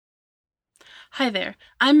Hi there,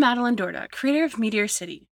 I'm Madeline Dorda, creator of Meteor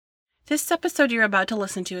City. This episode you're about to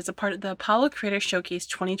listen to is a part of the Apollo Creator Showcase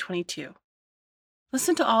 2022.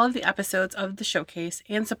 Listen to all of the episodes of the showcase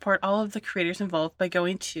and support all of the creators involved by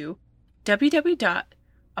going to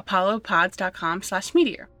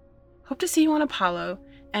www.apollopods.com/meteor. Hope to see you on Apollo,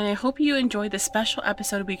 and I hope you enjoy this special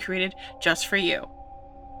episode we created just for you.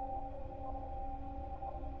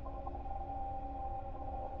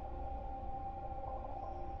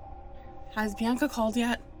 Has Bianca called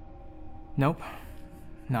yet? Nope,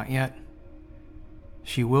 not yet.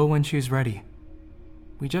 She will when she's ready.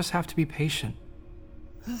 We just have to be patient.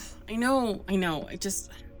 I know. I just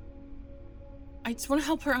want to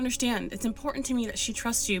help her understand. It's important to me that she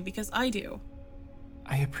trusts you because I do.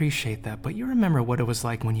 I appreciate that, but you remember what it was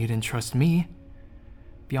like when you didn't trust me.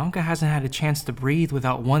 Bianca hasn't had a chance to breathe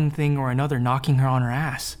without one thing or another knocking her on her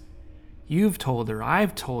ass. You've told her,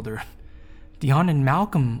 I've told her. Dion and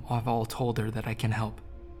Malcolm have all told her that I can help.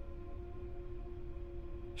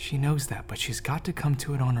 She knows that, but she's got to come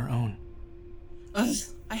to it on her own. Ugh,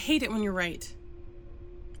 I hate it when you're right.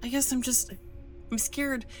 I guess I'm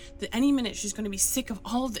scared that any minute she's going to be sick of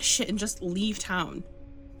all of this shit and just leave town.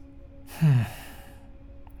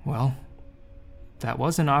 Well, that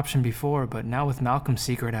was an option before, but now with Malcolm's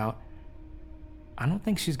secret out, I don't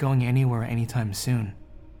think she's going anywhere anytime soon.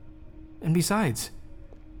 And besides,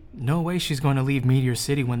 no way she's going to leave Meteor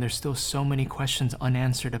City when there's still so many questions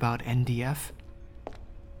unanswered about NDF.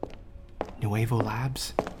 Nuevo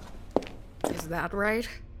Labs. Is that right?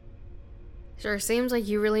 Sure seems like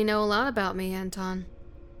you really know a lot about me, Anton.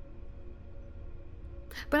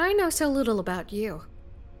 But I know so little about you.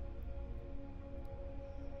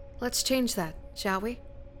 Let's change that, shall we?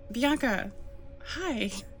 Bianca,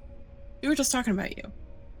 hi. We were just talking about you.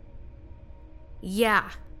 Yeah,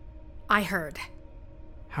 I heard.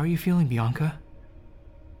 How are you feeling, Bianca?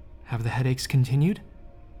 Have the headaches continued?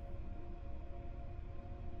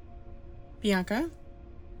 Bianca,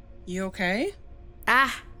 you okay?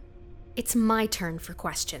 It's my turn for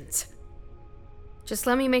questions. Just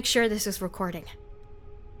let me make sure this is recording.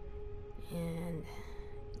 And,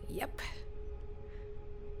 yep.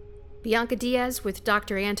 Bianca Diaz with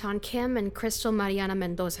Dr. Anton Kim and Crystal Mariana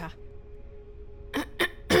Mendoza.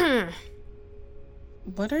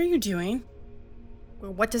 What are you doing?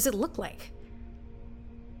 Well, what does it look like?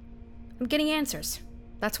 I'm getting answers.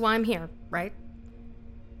 That's why I'm here, right?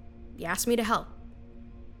 You asked me to help.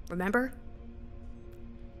 Remember?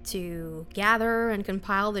 To gather and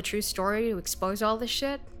compile the true story to expose all this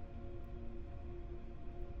shit?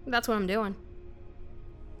 That's what I'm doing.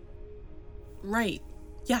 Right.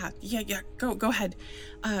 Yeah. Go ahead.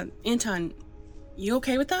 Anton, you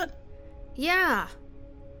okay with that? Yeah.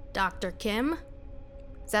 Dr. Kim?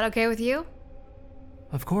 Is that okay with you?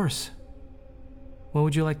 Of course. What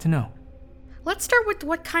would you like to know? Let's start with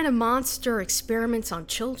what kind of monster experiments on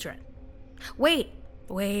children. Wait.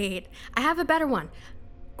 I have a better one.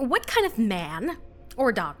 What kind of man,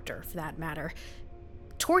 or doctor for that matter,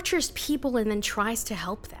 tortures people and then tries to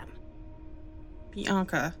help them?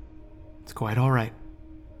 Bianca. It's quite all right.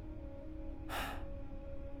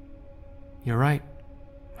 You're right.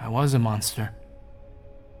 I was a monster.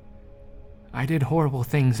 I did horrible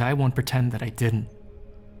things I won't pretend that I didn't.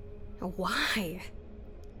 Why?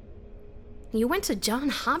 You went to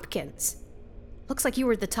Johns Hopkins. Looks like you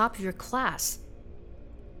were at the top of your class.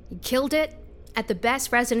 You killed it at the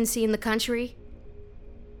best residency in the country.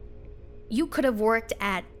 You could have worked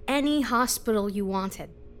at any hospital you wanted.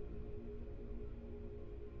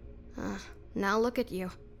 Now look at you.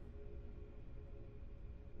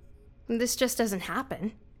 This just doesn't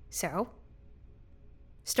happen, so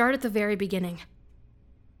start at the very beginning.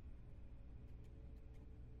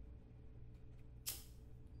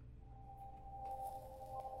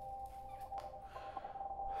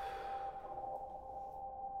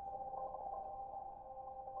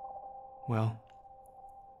 Well,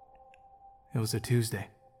 it was a Tuesday.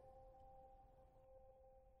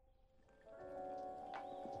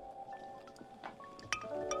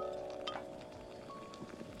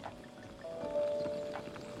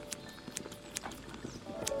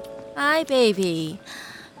 Hi, baby.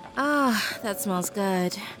 That smells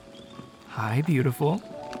good. Hi, beautiful.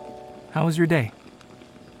 How was your day?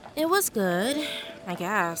 It was good, I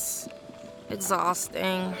guess.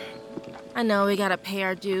 Exhausting. I know we gotta pay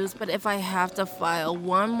our dues, but if I have to file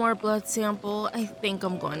one more blood sample, I think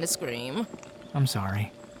I'm going to scream. I'm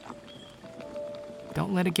sorry.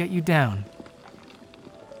 Don't let it get you down.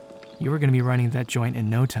 You were gonna be running that joint in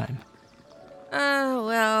no time.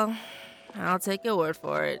 Well, I'll take your word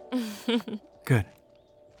for it. Good.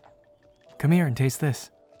 Come here and taste this.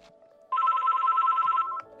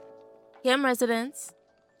 Cam Residence.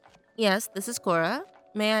 Yes, this is Cora.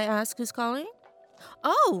 May I ask who's calling?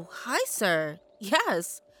 Oh, hi, sir.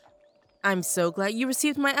 Yes. I'm so glad you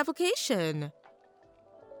received my application.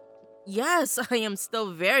 Yes, I am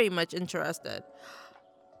still very much interested.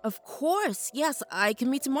 Of course, yes, I can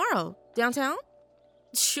meet tomorrow. Downtown?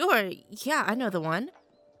 Sure, yeah, I know the one.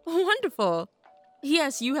 Wonderful.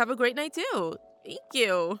 Yes, you have a great night too. Thank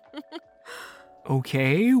you.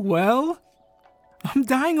 Okay, well, I'm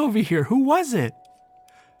dying over here. Who was it?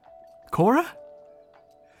 Cora?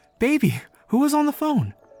 Baby, who was on the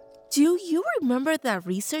phone? Do you remember that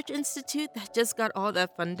research institute that just got all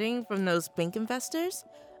that funding from those bank investors?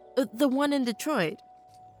 The one in Detroit.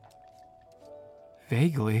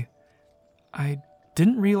 Vaguely. I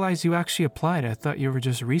didn't realize you actually applied. I thought you were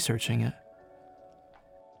just researching it.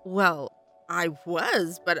 Well, I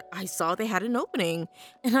was, but I saw they had an opening,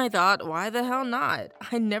 and I thought, why the hell not?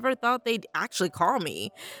 I never thought they'd actually call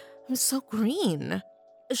me. I'm so green.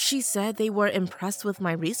 She said they were impressed with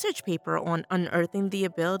my research paper on unearthing the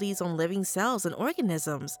abilities on living cells and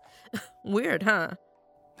organisms. Weird, huh?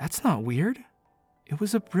 That's not weird. It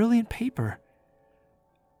was a brilliant paper.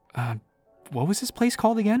 What was this place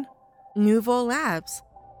called again? Nouveau Labs.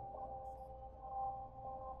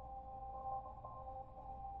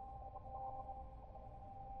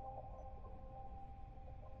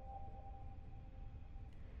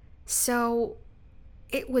 So,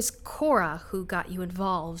 it was Cora who got you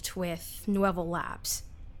involved with Nouveau Labs.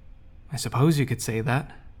 I suppose you could say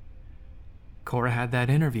that. Cora had that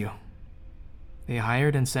interview. They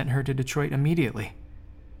hired and sent her to Detroit immediately.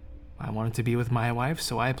 I wanted to be with my wife,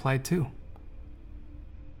 so I applied too.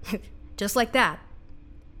 Just like that.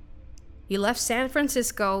 You left San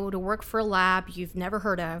Francisco to work for a lab you've never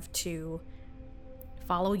heard of to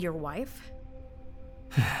follow your wife?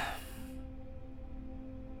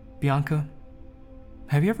 Bianca,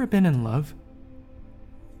 have you ever been in love?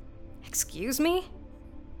 Excuse me?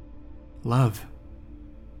 Love.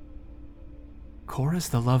 Cora's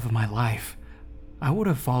the love of my life. I would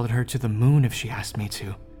have followed her to the moon if she asked me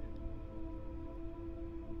to.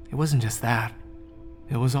 It wasn't just that.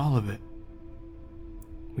 It was all of it.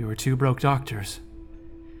 We were two broke doctors.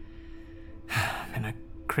 In a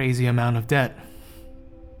crazy amount of debt.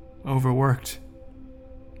 Overworked.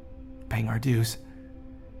 Paying our dues.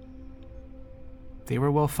 They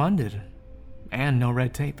were well funded, and no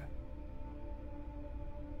red tape.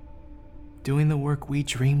 Doing the work we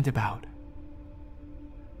dreamed about.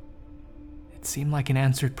 It seemed like an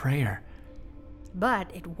answered prayer.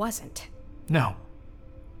 But it wasn't. No.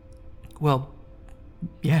 Well,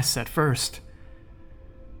 yes, at first.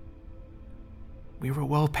 We were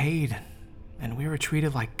well paid, and we were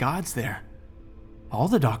treated like gods there. All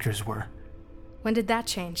the doctors were. When did that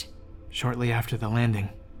change? Shortly after the landing.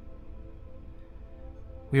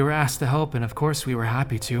 We were asked to help, and of course we were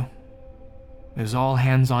happy to. It was all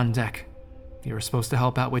hands on deck. We were supposed to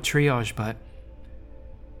help out with triage, but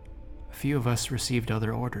a few of us received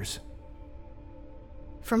other orders.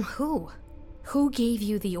 From who? Who gave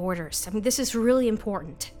you the orders? I mean, this is really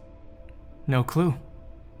important. No clue.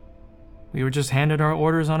 We were just handed our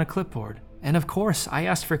orders on a clipboard. And of course, I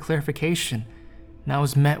asked for clarification, and I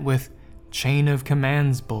was met with chain of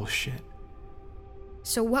commands bullshit.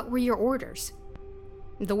 So what were your orders?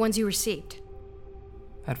 The ones you received?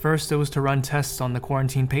 At first, it was to run tests on the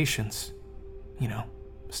quarantine patients. You know,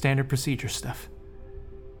 standard procedure stuff.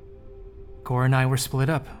 Cora and I were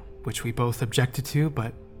split up, which we both objected to,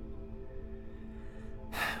 but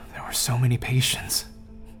there were so many patients.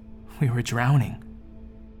 We were drowning.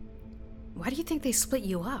 Why do you think they split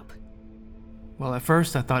you up? Well, at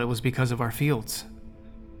first I thought it was because of our fields.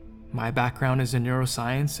 My background is in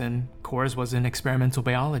neuroscience and Cora's was in experimental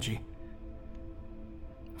biology.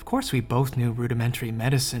 Of course, we both knew rudimentary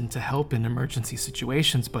medicine to help in emergency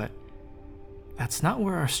situations, but that's not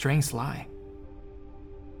where our strengths lie.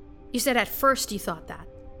 You said at first you thought that.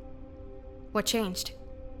 What changed?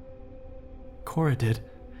 Cora did.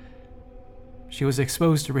 She was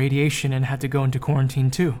exposed to radiation and had to go into quarantine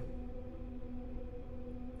too.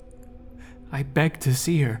 I begged to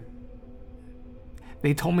see her.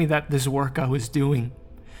 They told me that this work I was doing,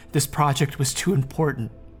 this project was too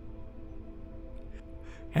important,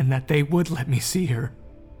 and that they would let me see her.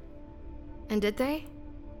 And did they?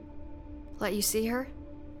 Let you see her?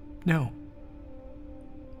 No.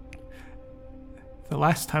 The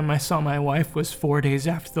last time I saw my wife was 4 days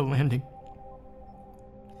after the landing.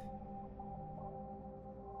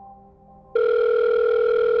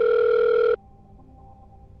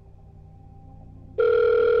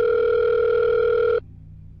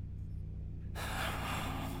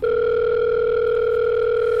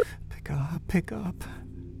 Pick up.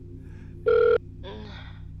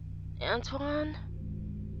 Antoine?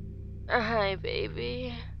 Hi,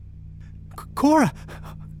 baby. Cora!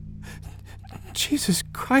 Jesus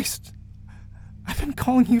Christ. I've been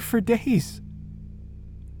calling you for days.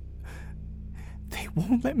 They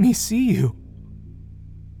won't let me see you.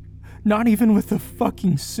 Not even with the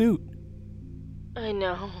fucking suit. I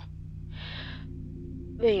know.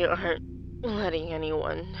 They aren't letting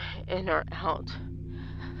anyone in or out.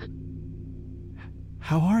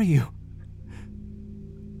 How are you?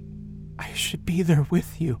 I should be there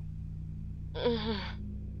with you.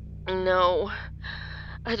 No,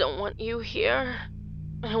 I don't want you here.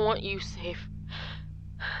 I want you safe.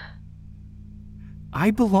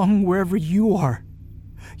 I belong wherever you are.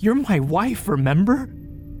 You're my wife, remember?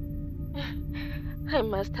 I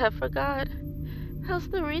must have forgot. How's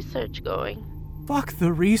the research going? Fuck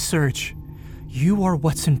the research. You are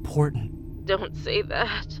what's important. Don't say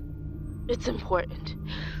that. It's important.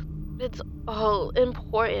 It's all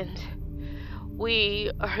important. We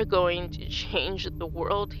are going to change the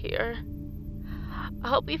world here.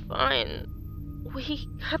 I'll be fine. We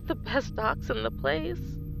got the best docs in the place.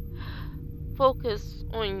 Focus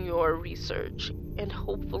on your research, and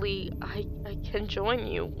hopefully I can join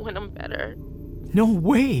you when I'm better. No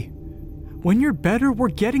way. When you're better, we're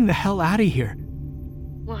getting the hell out of here.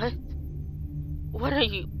 What? What are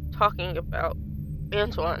you talking about,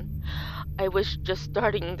 Antoine? I was just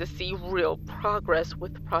starting to see real progress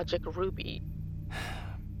with Project Ruby.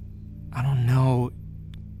 I don't know.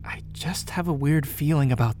 I just have a weird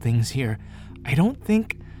feeling about things here. I don't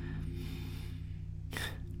think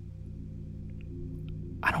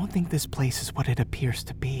this place is what it appears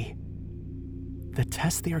to be. The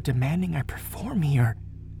test they are demanding I perform here.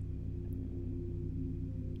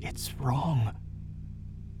 It's wrong.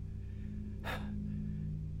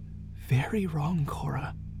 Very wrong,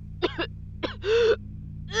 Cora.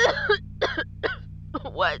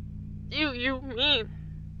 What do you mean?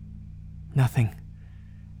 Nothing.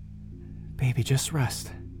 Baby, just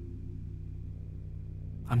rest.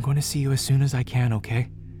 I'm going to see you as soon as I can, okay?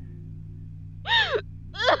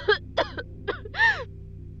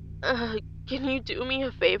 Can you do me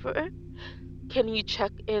a favor? Can you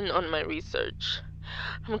check in on my research?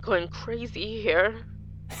 I'm going crazy here.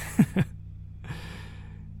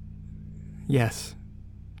 Yes,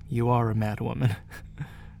 you are a mad woman.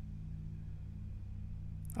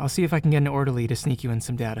 I'll see if I can get an orderly to sneak you in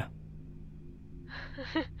some data.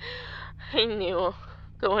 I knew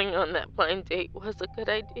going on that blind date was a good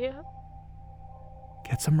idea.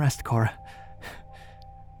 Get some rest, Cora.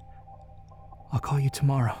 I'll call you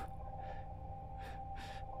tomorrow.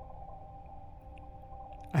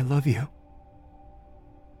 I love you.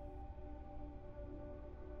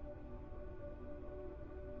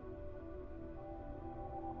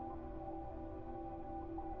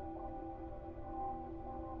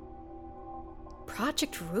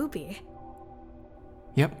 Project Ruby?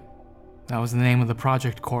 Yep. That was the name of the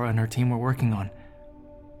project Cora and her team were working on.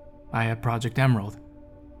 I had Project Emerald.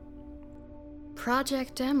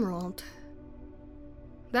 Project Emerald.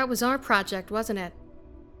 That was our project, wasn't it?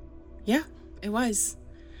 Yeah, it was.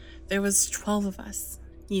 There was 12 of us.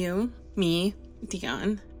 You, me,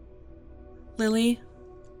 Dion, Lily,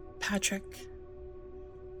 Patrick,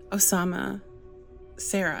 Osama,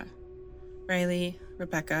 Sarah, Riley,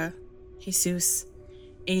 Rebecca, Jesus,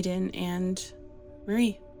 Aiden, and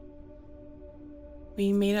Marie.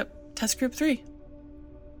 We made up Test Group 3.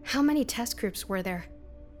 How many test groups were there?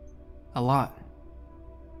 A lot.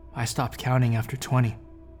 I stopped counting after 20.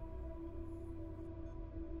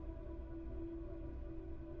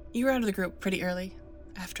 You were out of the group pretty early,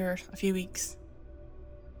 after a few weeks.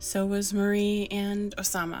 So was Marie and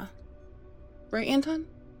Osama. Right, Anton?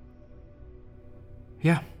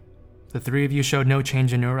 Yeah. The three of you showed no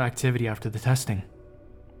change in neuroactivity after the testing.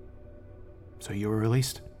 So you were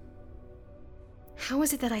released. How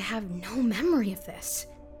is it that I have no memory of this?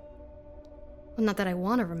 Well, not that I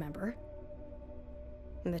want to remember.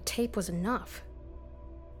 And the tape was enough.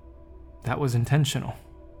 That was intentional.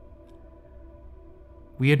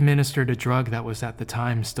 We administered a drug that was at the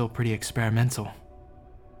time still pretty experimental.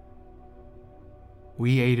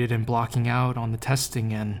 We aided in blocking out on the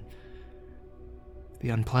testing and the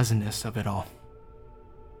unpleasantness of it all.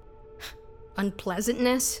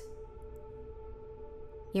 Unpleasantness?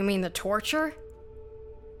 You mean the torture?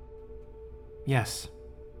 Yes,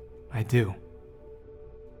 I do.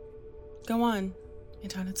 Go on,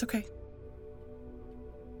 Anton, it's okay.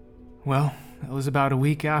 Well, it was about a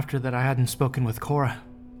week after that I hadn't spoken with Cora.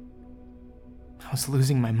 I was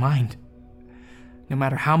losing my mind. No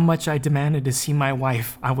matter how much I demanded to see my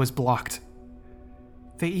wife, I was blocked.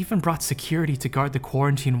 They even brought security to guard the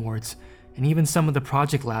quarantine wards, and even some of the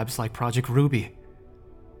project labs like Project Ruby.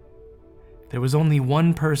 There was only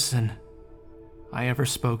one person I ever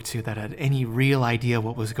spoke to that had any real idea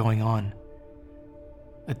what was going on.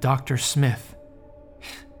 A Dr. Smith.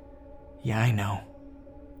 Yeah, I know.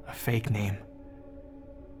 A fake name.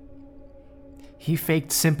 He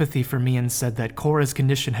faked sympathy for me and said that Cora's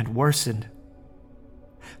condition had worsened.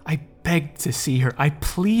 I begged to see her. I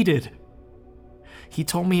pleaded. He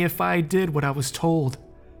told me if I did what I was told,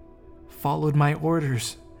 followed my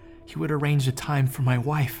orders, he would arrange a time for my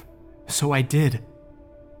wife. So I did.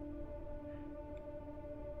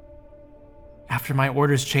 After my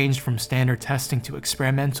orders changed from standard testing to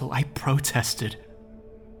experimental, I protested.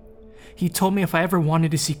 He told me if I ever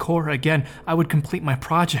wanted to see Cora again, I would complete my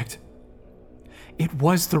project. It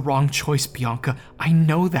was the wrong choice, Bianca. I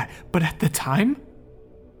know that, but at the time,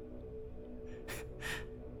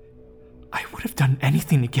 I would have done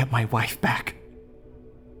anything to get my wife back.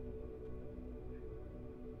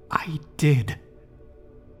 I did.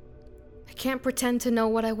 I can't pretend to know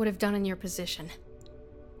what I would have done in your position.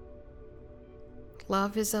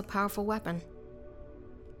 Love is a powerful weapon.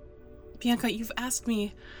 Bianca, you've asked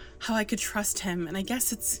me how I could trust him, and I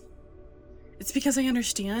guess it's because I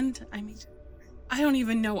understand. I mean, I don't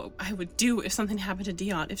even know what I would do if something happened to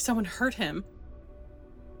Dion, if someone hurt him.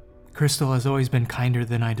 Crystal has always been kinder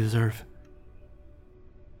than I deserve.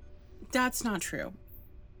 That's not true.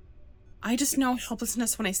 I just know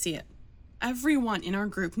helplessness when I see it. Everyone in our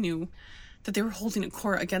group knew that they were holding a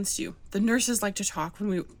Cora against you. The nurses liked to talk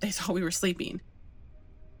when they thought we were sleeping.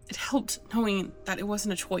 It helped knowing that it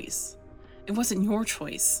wasn't a choice. It wasn't your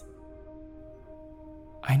choice.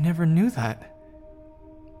 I never knew that.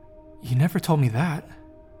 You never told me that.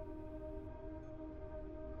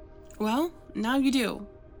 Well, now you do.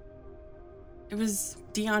 It was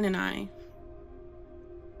Dion and I.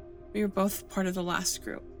 We were both part of the last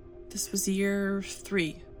group. This was year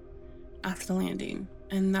 3 after the landing,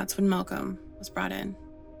 and that's when Malcolm was brought in.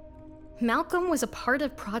 Malcolm was a part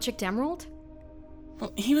of Project Emerald?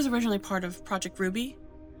 Well, he was originally part of Project Ruby,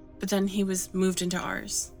 but then he was moved into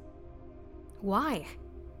ours. Why?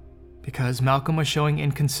 Because Malcolm was showing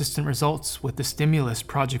inconsistent results with the stimulus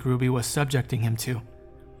Project Ruby was subjecting him to,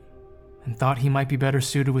 and thought he might be better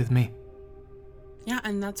suited with me. Yeah,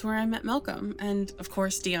 and that's where I met Malcolm, and of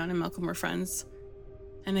course Dion and Malcolm were friends.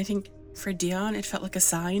 And I think for Dion, it felt like a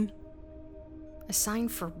sign. A sign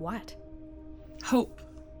for what? Hope.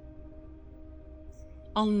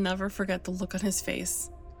 I'll never forget the look on his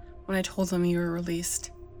face when I told him you were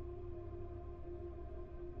released.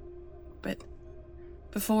 But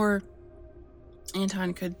before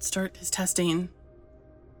Anton could start his testing,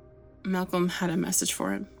 Malcolm had a message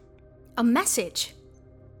for him. A message?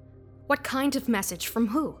 What kind of message? From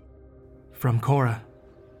who? From Cora.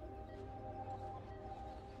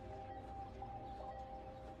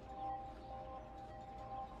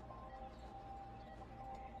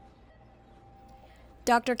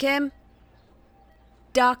 Dr. Kim?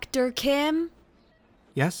 Dr. Kim?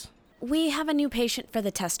 Yes? We have a new patient for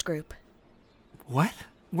the test group. What?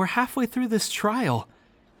 We're halfway through this trial.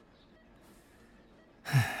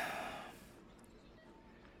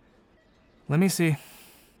 Let me see.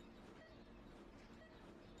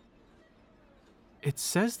 It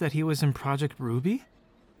says that he was in Project Ruby?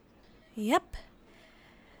 Yep.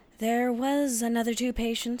 There was another 2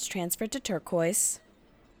 patients transferred to Turquoise.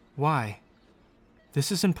 Why? This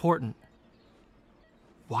is important.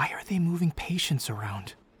 Why are they moving patients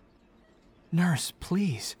around? Nurse,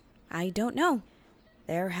 please. I don't know.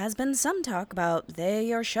 There has been some talk about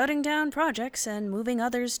they are shutting down projects and moving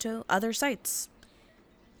others to other sites.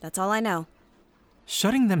 That's all I know.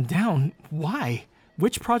 Shutting them down? Why?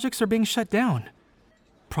 Which projects are being shut down?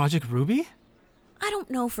 Project Ruby? I don't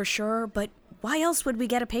know for sure, but why else would we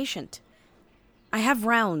get a patient? I have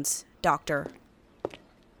rounds, doctor.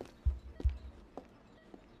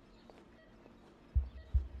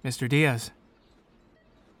 Mr. Diaz.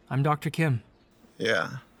 I'm Dr. Kim.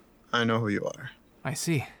 Yeah, I know who you are. I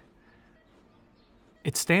see.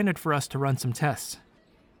 It's standard for us to run some tests.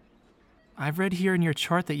 I've read here in your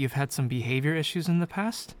chart that you've had some behavior issues in the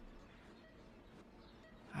past.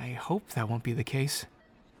 I hope that won't be the case.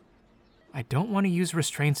 I don't want to use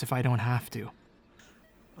restraints if I don't have to.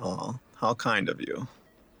 Oh, how kind of you.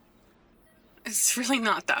 It's really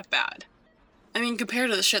not that bad. I mean, compared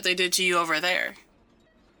to the shit they did to you over there.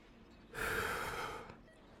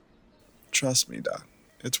 Trust me, Doc.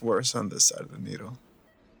 It's worse on this side of the needle.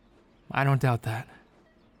 I don't doubt that.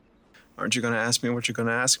 Aren't you gonna ask me what you're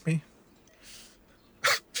gonna ask me?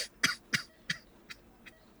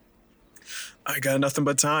 I got nothing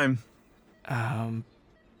but time. I'm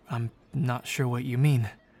not sure what you mean.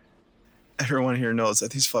 Everyone here knows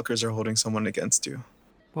that these fuckers are holding someone against you.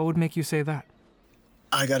 What would make you say that?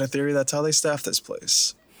 I got a theory that's how they staff this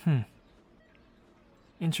place.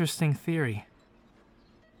 Interesting theory.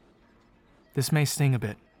 This may sting a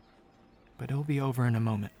bit, but it'll be over in a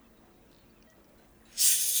moment.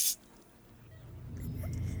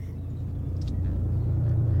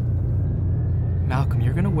 Malcolm,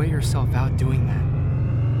 you're gonna wear yourself out doing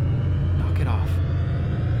that. Knock it off.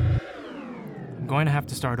 I'm going to have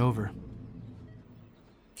to start over.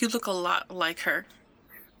 You look a lot like her.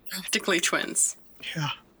 Practically twins. Yeah,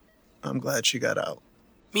 I'm glad she got out.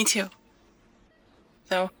 Me too.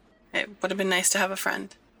 Though, it would have been nice to have a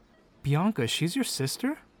friend. Bianca, she's your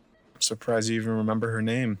sister? I'm surprised you even remember her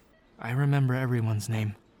name. I remember everyone's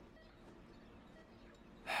name.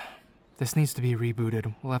 This needs to be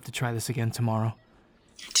rebooted. We'll have to try this again tomorrow.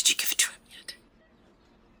 Did you give it to him yet?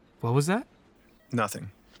 What was that? Nothing.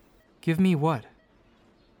 Give me what?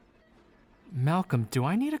 Malcolm, do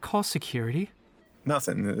I need to call security?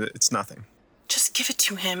 Nothing. It's nothing. Just give it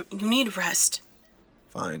to him. You need rest.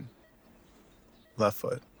 Fine. Left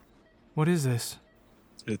foot. What is this?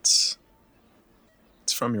 It's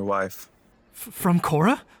from your wife. From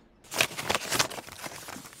Cora?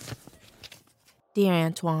 Dear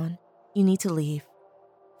Antoine, you need to leave.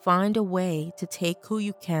 Find a way to take who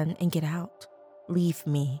you can and get out. Leave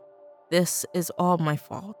me. This is all my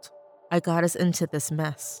fault. I got us into this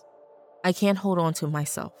mess. I can't hold on to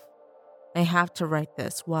myself. I have to write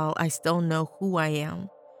this while I still know who I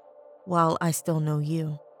am, while I still know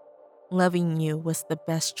you. Loving you was the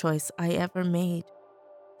best choice I ever made.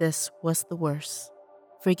 This was the worst.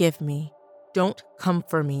 Forgive me. Don't come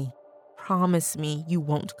for me. Promise me you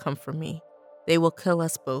won't come for me. They will kill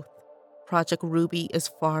us both. Project Ruby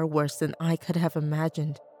is far worse than I could have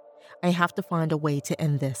imagined. I have to find a way to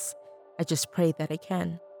end this. I just pray that I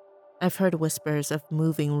can. I've heard whispers of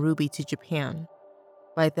moving Ruby to Japan.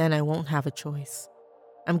 By then I won't have a choice.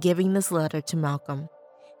 I'm giving this letter to Malcolm.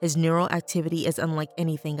 His neural activity is unlike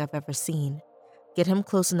anything I've ever seen. Get him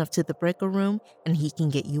close enough to the breaker room and he can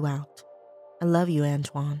get you out. I love you,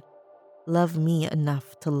 Antoine. Love me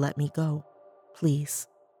enough to let me go. Please.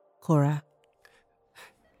 Cora.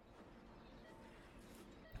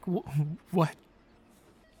 What?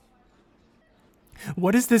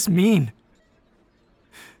 What does this mean?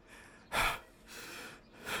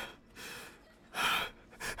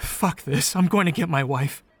 Fuck this. I'm going to get my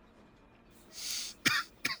wife.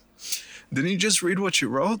 Didn't you just read what you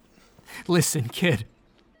wrote? Listen, kid.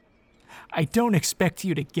 I don't expect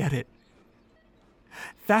you to get it.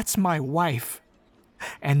 That's my wife.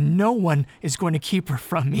 And no one is going to keep her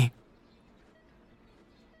from me.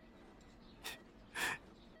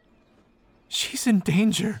 She's in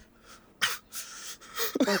danger.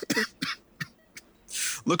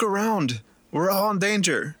 Look around. We're all in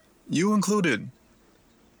danger. You included.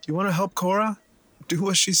 You want to help Cora? Do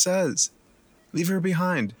what she says. Leave her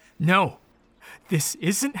behind. No. This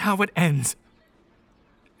isn't how it ends.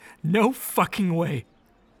 No fucking way.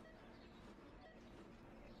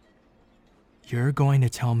 You're going to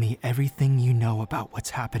tell me everything you know about what's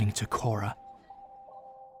happening to Cora.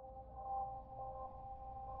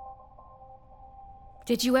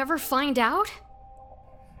 Did you ever find out?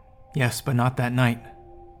 Yes, but not that night.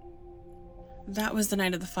 That was the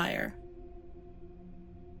night of the fire.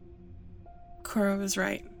 Cora was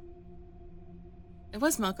right. It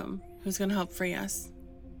was Malcolm who's going to help free us.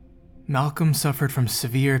 Malcolm suffered from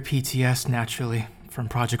severe PTS naturally from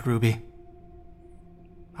Project Ruby.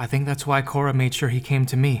 I think that's why Cora made sure he came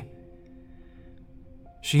to me.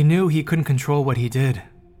 She knew he couldn't control what he did.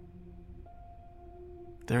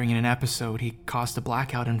 During an episode, he caused a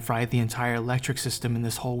blackout and fried the entire electric system in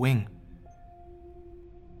this whole wing.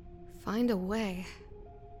 Find a way.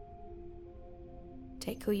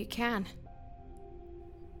 Take who you can.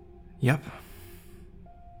 Yep.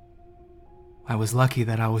 I was lucky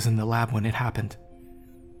that I was in the lab when it happened.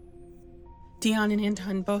 Dion and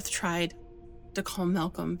Anton both tried to call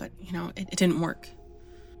Malcolm, but, it didn't work.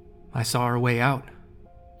 I saw our way out.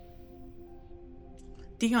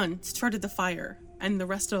 Dion started the fire, and the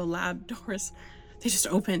rest of the lab doors, they just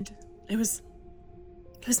opened. It was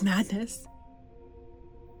madness.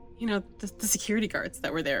 The security guards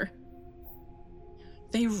that were there,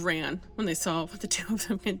 they ran when they saw what the two of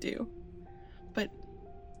them could do. But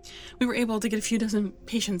we were able to get a few dozen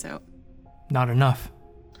patients out. Not enough.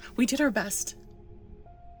 We did our best.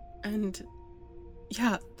 And,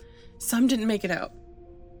 yeah, some didn't make it out.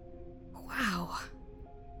 Wow.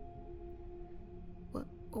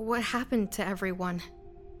 What happened to everyone?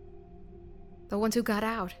 The ones who got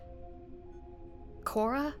out?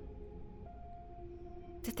 Cora?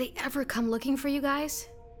 Did they ever come looking for you guys?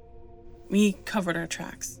 We covered our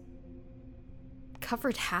tracks.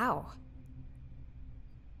 Covered how?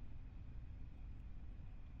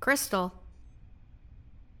 Crystal.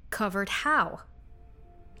 Covered how?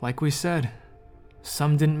 Like we said,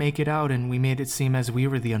 some didn't make it out and we made it seem as we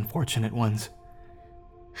were the unfortunate ones.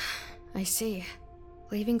 I see.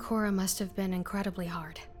 Leaving Cora must have been incredibly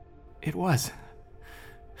hard. It was.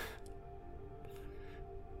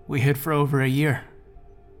 We hid for over a year.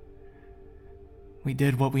 We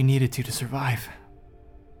did what we needed to survive.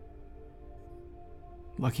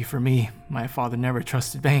 Lucky for me, my father never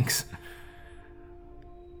trusted banks.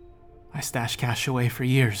 I stashed cash away for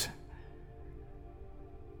years.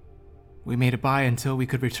 We made it by until we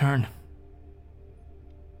could return.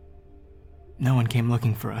 No one came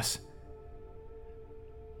looking for us.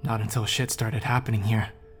 Not until shit started happening here.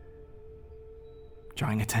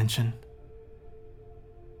 Drawing attention.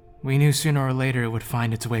 We knew sooner or later it would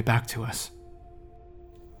find its way back to us.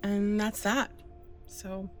 And that's that.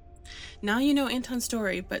 So, now you know Anton's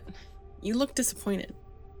story, but you look disappointed.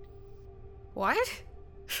 What?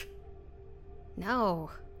 No.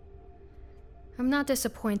 I'm not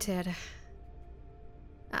disappointed.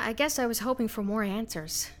 I guess I was hoping for more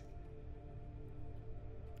answers.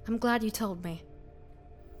 I'm glad you told me.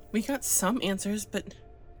 We got some answers, but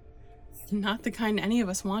not the kind any of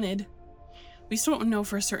us wanted. We still don't know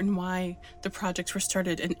for certain why the projects were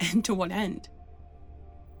started and to what end.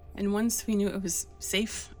 And once we knew it was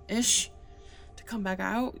safe-ish to come back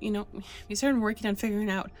out, we started working on figuring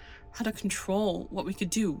out how to control what we could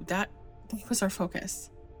do. That was our focus.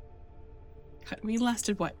 We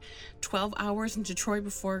lasted, 12 hours in Detroit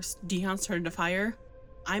before Dion started a fire?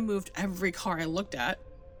 I moved every car I looked at,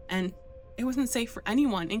 and it wasn't safe for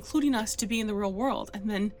anyone, including us, to be in the real world. And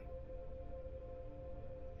then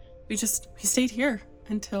we stayed here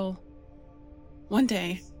until one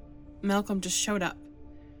day Malcolm just showed up.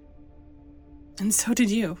 And so did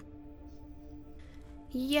you.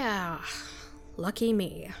 Yeah, lucky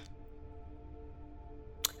me.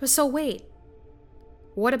 So wait,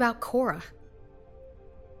 what about Cora?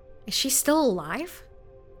 Is she still alive?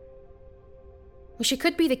 Well, she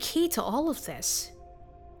could be the key to all of this.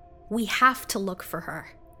 We have to look for her.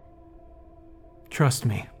 Trust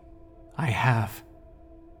me, I have.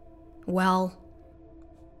 Well,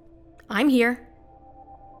 I'm here.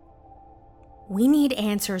 We need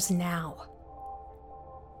answers now.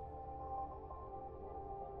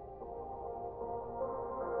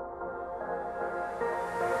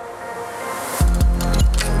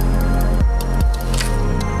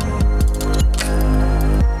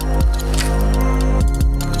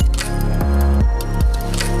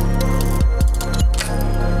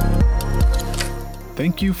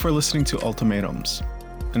 Thank you for listening to Ultimatums,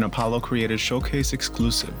 an Apollo Created Showcase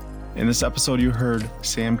exclusive. In this episode, you heard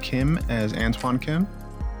Sam Kim as Antoine Kim,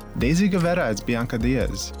 Daisy Guevara as Bianca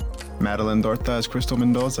Diaz, Madeline Dorta as Crystal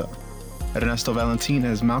Mendoza, Ernesto Valentin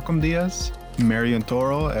as Malcolm Diaz, Marion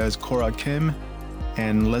Toro as Cora Kim,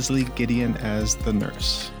 and Leslie Gideon as the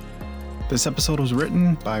nurse. This episode was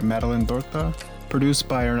written by Madeline Dorta, produced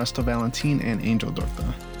by Ernesto Valentin and Angel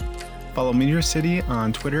Dorta. Follow Meteor City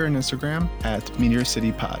on Twitter and Instagram at Meteor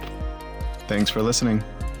City Pod. Thanks for listening.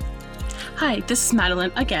 Hi, this is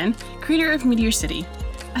Madeline, again, creator of Meteor City.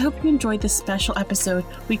 I hope you enjoyed this special episode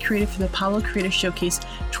we created for the Apollo Creator Showcase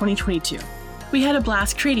 2022. We had a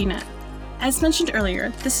blast creating it. As mentioned earlier,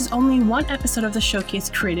 this is only one episode of the showcase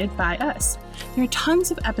created by us. There are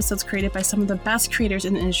tons of episodes created by some of the best creators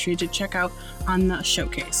in the industry to check out on the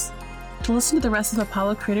showcase. To listen to the rest of the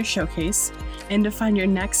Apollo Creator Showcase and to find your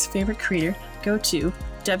next favorite creator, go to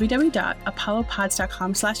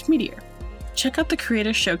www.apollopods.com/meteor. Check out the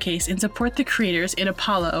Creator Showcase and support the creators in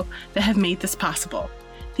Apollo that have made this possible.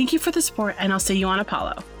 Thank you for the support, and I'll see you on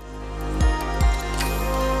Apollo.